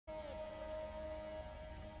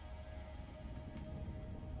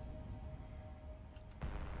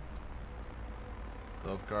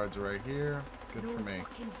Both guards are right here. Good for me. I'm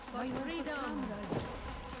not gonna tell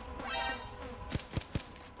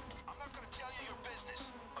you your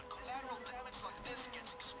business, but collateral damage like this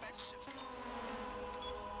gets expensive.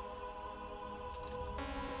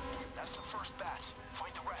 That's the first batch.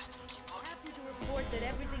 Find the rest. Keep looking. Happy to report that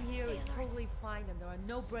everything here is totally fine and there are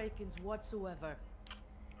no break-ins whatsoever.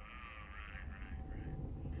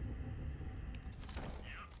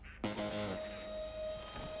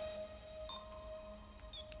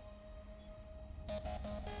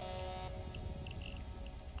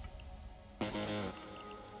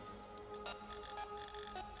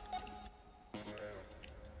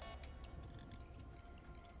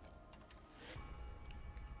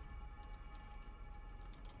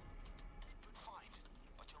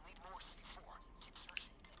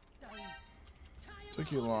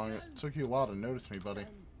 Took you long. It took you a while to notice me, buddy.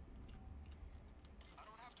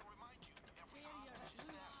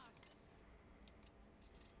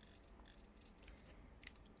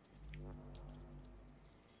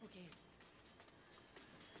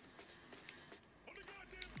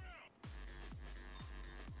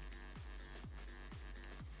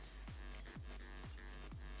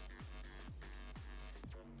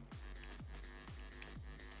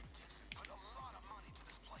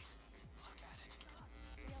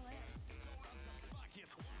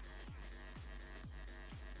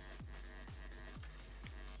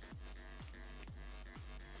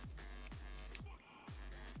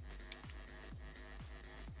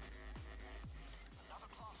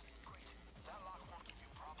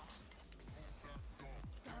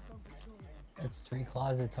 That's 3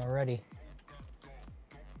 closets already.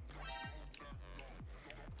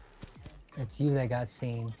 It's you that got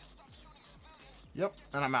seen. Yep,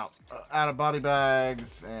 and I'm out. Out of body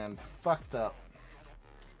bags and fucked up.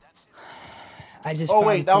 I just. Oh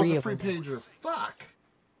wait, that was a free pager. Fuck.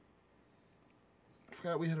 I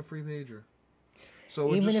forgot we had a free pager.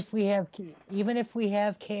 So even if we have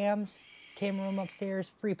camera room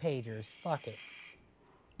upstairs, free pagers. Fuck it.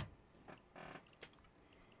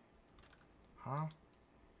 Huh?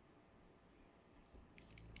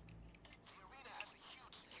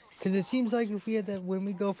 Because it seems like if we had that, when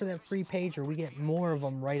we go for that free pager, we get more of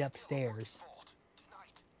them right upstairs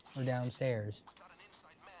or downstairs.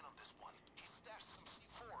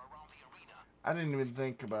 I didn't even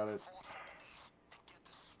think about it.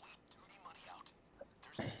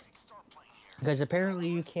 Because apparently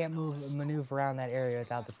you can't maneuver around that area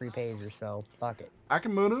without the free pager, so fuck it. I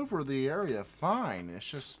can maneuver the area fine. It's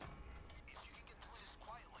just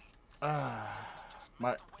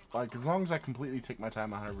like as long as I completely take my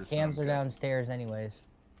time 100%. Cams are downstairs anyways.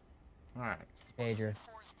 All right. Pager.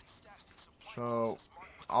 So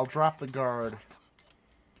I'll drop the guard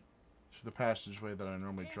to the passageway that I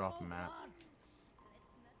normally drop them at.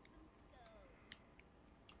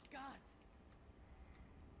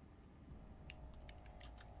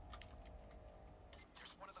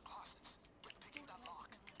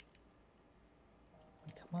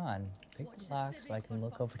 Come on, pick the lock so I can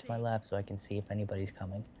look over to my left so I can see if anybody's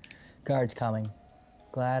coming. Guard's coming.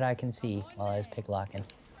 Glad I can see while I was picklocking.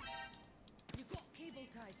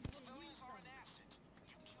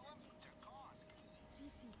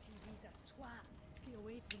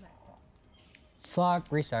 Fuck,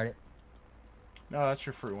 restart it. No, that's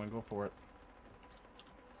your free one. Go for it.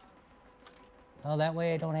 Well, that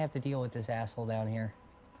way I don't have to deal with this asshole down here.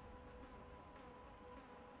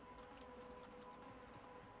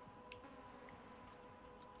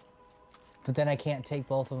 But then I can't take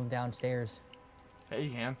both of them downstairs. Hey,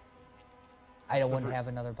 you can. I wouldn't have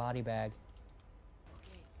another body bag.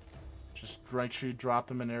 Just make sure you drop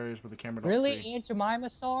them in areas where the camera don't really? see. Aunt Jemima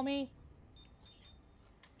saw me?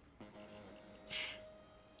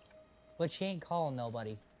 But she ain't calling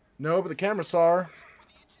nobody. No, but the camera saw her.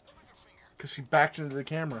 Because she backed into the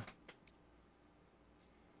camera.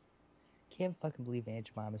 Can't fucking believe Aunt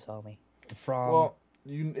Jemima saw me. From... Well,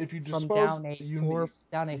 if you dispose,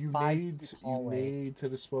 down a 5 feet hallway. You need to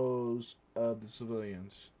dispose of the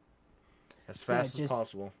civilians as fast as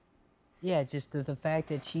possible. Yeah, just the fact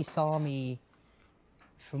that she saw me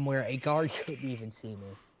from where a guard couldn't even see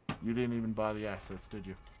me. You didn't even buy the assets, did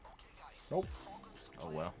you? Nope. Oh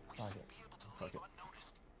well. Fuck it. Fuck it.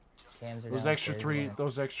 Cams are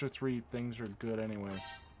those extra three things are good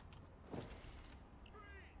anyways.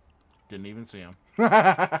 Didn't even see them.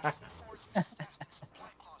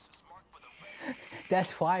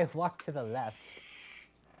 That's why I walked to the left.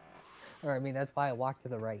 Or, I mean, that's why I walked to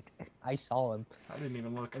the right. I saw him. I didn't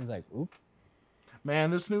even look. I was like, oop. Man,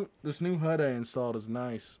 this new HUD I installed is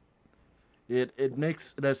nice. It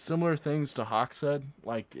has similar things to Hawk said.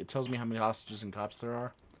 Like, it tells me how many hostages and cops there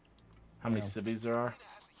are. how many Yeah. civvies there are.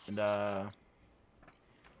 And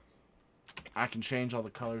I can change all the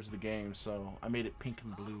colors of the game, so I made it pink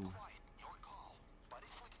and blue.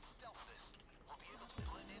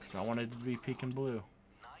 So I wanted it to be pink and blue.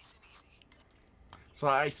 So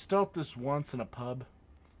I stealthed this once in a pub,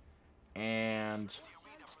 and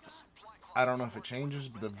I don't know if it changes,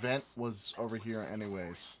 but the vent was over here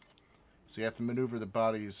anyways. So you have to maneuver the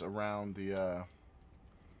bodies around the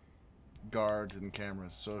guard and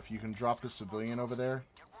cameras. So if you can drop the civilian over there,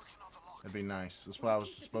 that'd be nice. That's why I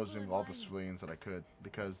was disposing of all the civilians that I could,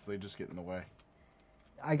 because they just get in the way.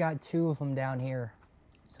 I got 2 of them down here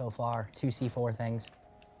so far. 2 C4 things.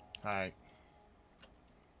 Alright.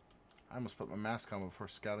 I almost put my mask on before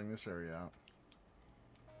scouting this area out.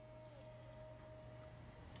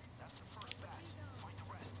 That's the first batch. Fight the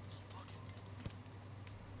rest. Keep looking.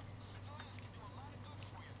 Civilians can do a lot of good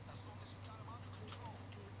for you as long as you got them under control.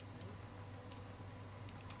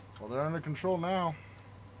 Well, they're under control now.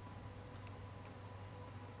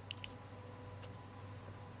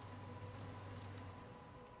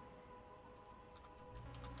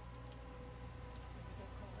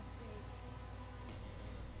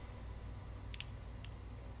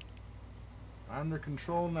 Under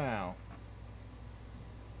control now.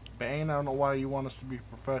 Bane, I don't know why you want us to be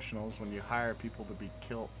professionals when you hire people to be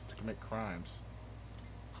killed to commit crimes.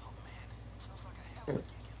 Oh man, sounds like a hell of a gig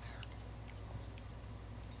in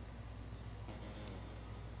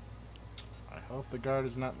there. I hope the guard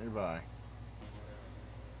is not nearby.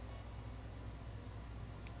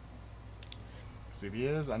 Because if he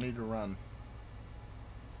is, I need to run.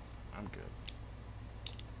 I'm good.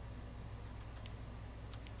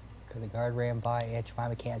 Because the guard ran by, each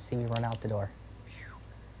time we can't see me run out the door.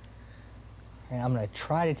 And I'm going to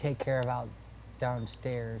try to take care of out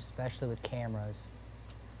downstairs, especially with cameras.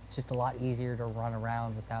 It's just a lot easier to run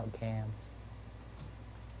around without cams.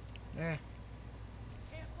 Eh.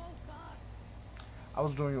 Careful, guards. I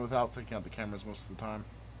was doing it without taking out the cameras most of the time.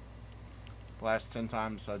 The last 10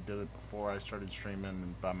 times I did it before I started streaming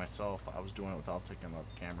and by myself, I was doing it without taking out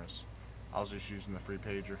the cameras. I was just using the free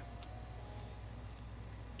pager.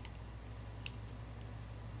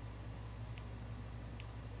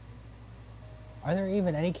 Are there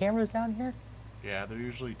even any cameras down here? Yeah, they're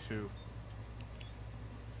usually 2.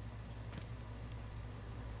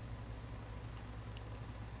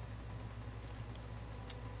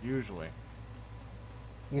 Usually.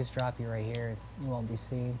 You just drop you right here. You won't be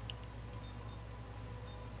seen.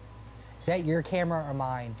 Is that your camera or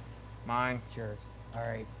mine? Mine. It's yours.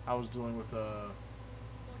 Alright. I was dealing with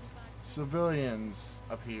civilians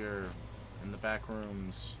up here in the back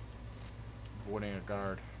rooms, avoiding a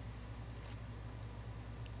guard.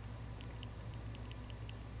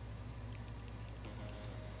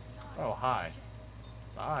 Oh, hi.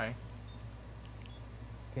 Bye.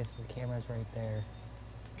 Guess the camera's right there.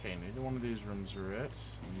 Okay, neither one of these rooms are it.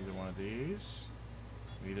 Neither one of these.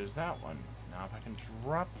 Neither's that one. Now, if I can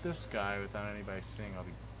drop this guy without anybody seeing, I'll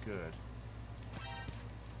be good.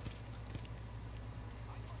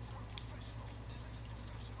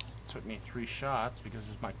 Took me 3 shots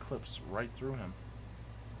because my clip's right through him.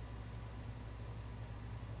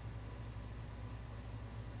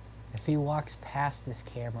 If he walks past this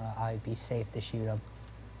camera, I'd be safe to shoot him.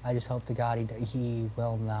 I just hope to God he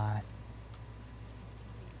will not.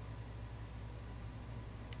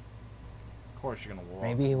 Of course, you're gonna walk.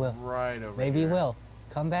 Maybe he will. Right over Maybe here. he will.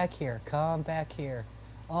 Come back here. Come back here.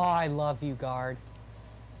 Oh, I love you, guard.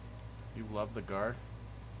 You love the guard?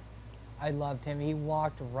 I loved him. He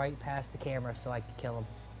walked right past the camera so I could kill him.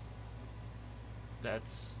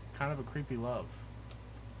 That's kind of a creepy love.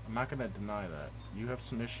 I'm not gonna deny that. You have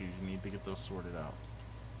some issues. You need to get those sorted out.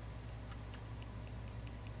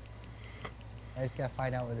 I just gotta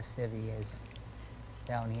find out where the civvy is.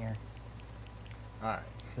 Down here. Alright.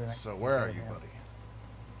 that I So can where kill are you, him. buddy?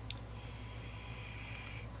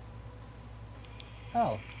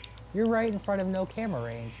 Oh, you're right in front of no camera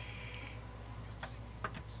range.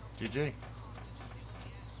 GG.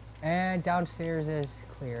 And downstairs is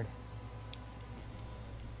cleared.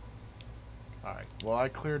 Alright. Well, I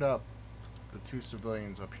cleared up the 2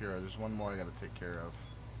 civilians up here. There's one more I gotta take care of.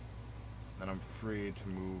 Then I'm free to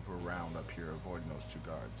move around up here, avoiding those 2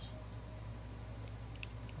 guards.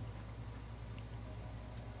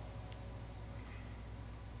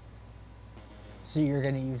 So you're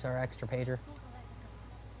gonna use our extra pager?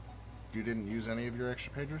 You didn't use any of your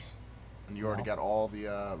extra pagers? And you already No. got all the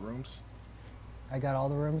rooms? I got all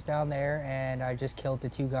the rooms down there, and I just killed the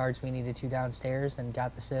 2 guards we needed to downstairs and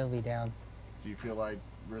got the civvy down. Do you feel like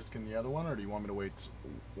risking the other one, or do you want me to wait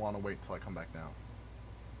till I come back down?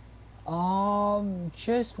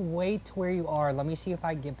 Just wait to where you are. Let me see if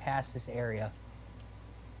I can get past this area.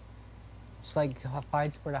 Just like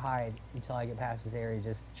find somewhere to hide until I get past this area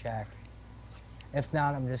just to check. If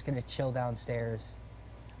not, I'm just gonna chill downstairs.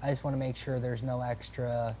 I just want to make sure there's no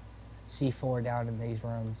extra C4 down in these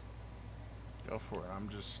rooms. Go for it. I'm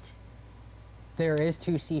just... There is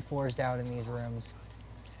 2 C4s down in these rooms.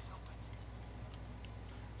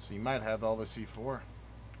 So you might have all the C4.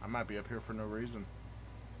 I might be up here for no reason.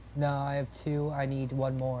 No, I have 2. I need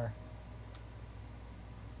 1 more.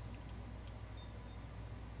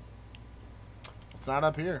 It's not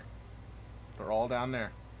up here. They're all down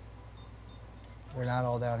there. They're not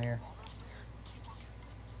all down here.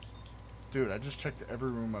 Dude, I just checked every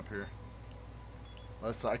room up here.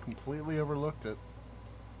 Unless I completely overlooked it.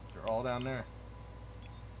 They're all down there.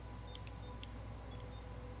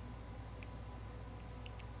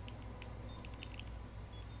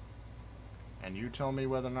 And you tell me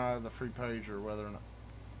whether or not I have the free page or whether or not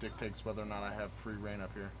dictates whether or not I have free reign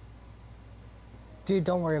up here. Dude,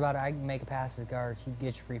 don't worry about it. I can make it past his guard. He can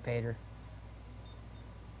get your free pager.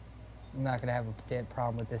 I'm not gonna have a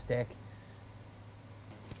problem with this dick.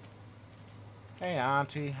 Hey,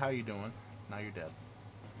 Auntie, how you doing? Now you're dead.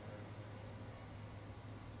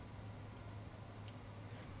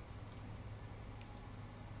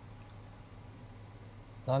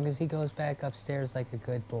 As long as he goes back upstairs like a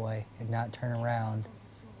good boy and not turn around.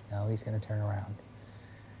 No, he's gonna turn around.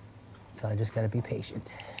 So I just gotta be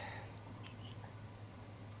patient.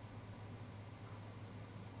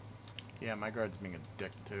 Yeah, my guard's being a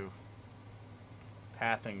dick too.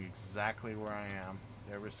 Pathing exactly where I am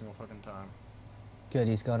every single fucking time. Good,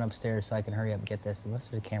 he's going upstairs so I can hurry up and get this. Unless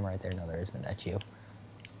there's a camera right there. No, there isn't. That's you.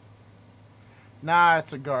 Nah,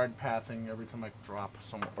 it's a guard pathing every time I drop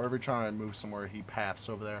somewhere, or every time I move somewhere, he paths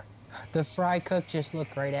over there. The fry cook just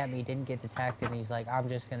looked right at me, didn't get detected, and he's like, I'm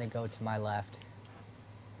just gonna go to my left.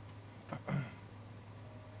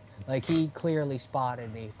 Like, he clearly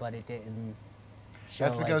spotted me, but it didn't show,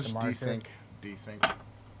 That's because like, the marker. desync.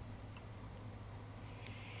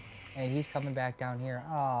 And he's coming back down here.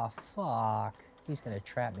 Oh, fuck. He's gonna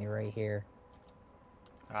trap me right here.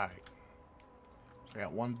 Alright. So I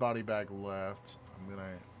got 1 body bag left. I'm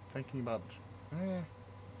gonna... Thinking about...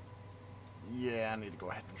 Yeah, I need to go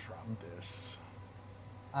ahead and drop this.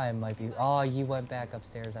 I might be... Oh, you went back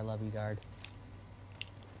upstairs. I love you, guard.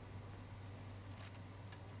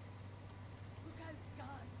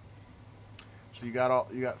 So you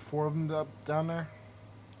got 4 of them down there?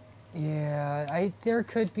 Yeah, there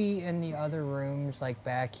could be in the other rooms, like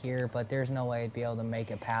back here, but there's no way I'd be able to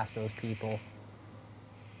make it past those people.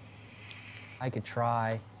 I could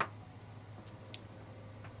try.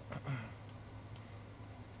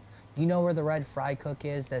 You know where the red fry cook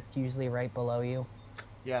is? That's usually right below you.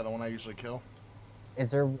 Yeah, the one I usually kill.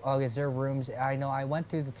 Is there rooms? I know I went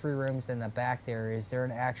through the 3 rooms in the back there. Is there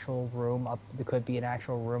an actual room up? There could be an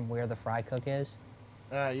actual room where the fry cook is.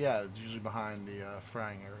 Yeah, it's usually behind the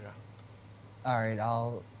frying area. Alright,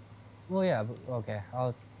 well, yeah, okay.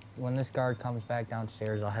 When this guard comes back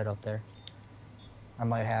downstairs, I'll head up there. I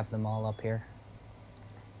might have them all up here.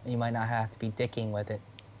 You might not have to be dicking with it.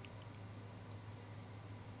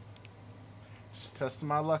 Just testing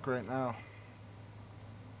my luck right now.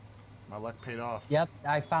 My luck paid off. Yep,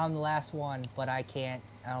 I found the last one, but I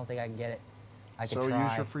don't think I can get it. I could So try.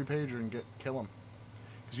 use your free pager and kill him.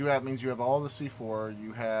 Because means you have all the C4,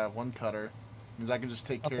 you have 1 cutter. Means I can just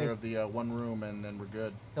take care of the 1 room and then we're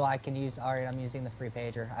good. So I can use, alright, I'm using the free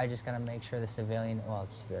pager. I just gotta make sure the civilian, well,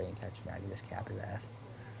 the civilian catch me. I can just cap his ass.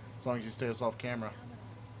 As long as you stay us off camera.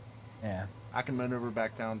 Yeah. I can maneuver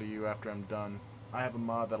back down to you after I'm done. I have a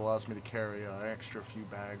mod that allows me to carry an extra few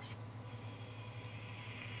bags.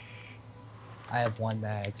 I have 1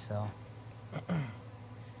 bag, so.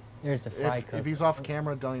 There's the fry cook. If he's off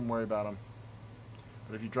camera, don't even worry about him.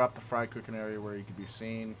 But if you drop the fry cooking area where he could be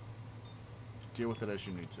seen, deal with it as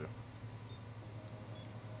you need to.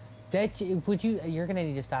 You're gonna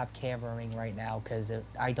need to stop cameraing right now, because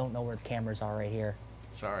I don't know where the cameras are right here.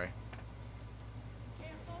 Sorry.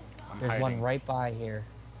 There's one right by here.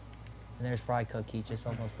 And there's Fry Cook. He just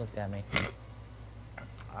almost looked at me.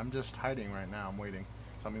 I'm just hiding right now. I'm waiting.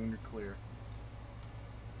 Tell me when you're clear.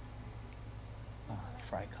 Oh,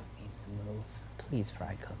 Fry Cook needs to move. Please,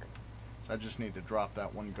 Fry Cook. So I just need to drop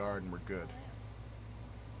that 1 guard and we're good.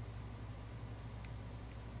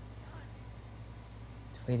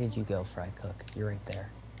 Where did you go, Fry Cook? You're right there.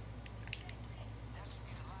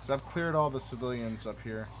 So I've cleared all the civilians up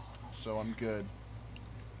here, so I'm good.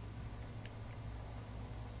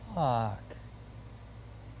 Fuck.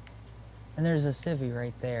 And there's a civvy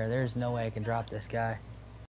right there. There's no way I can drop this guy.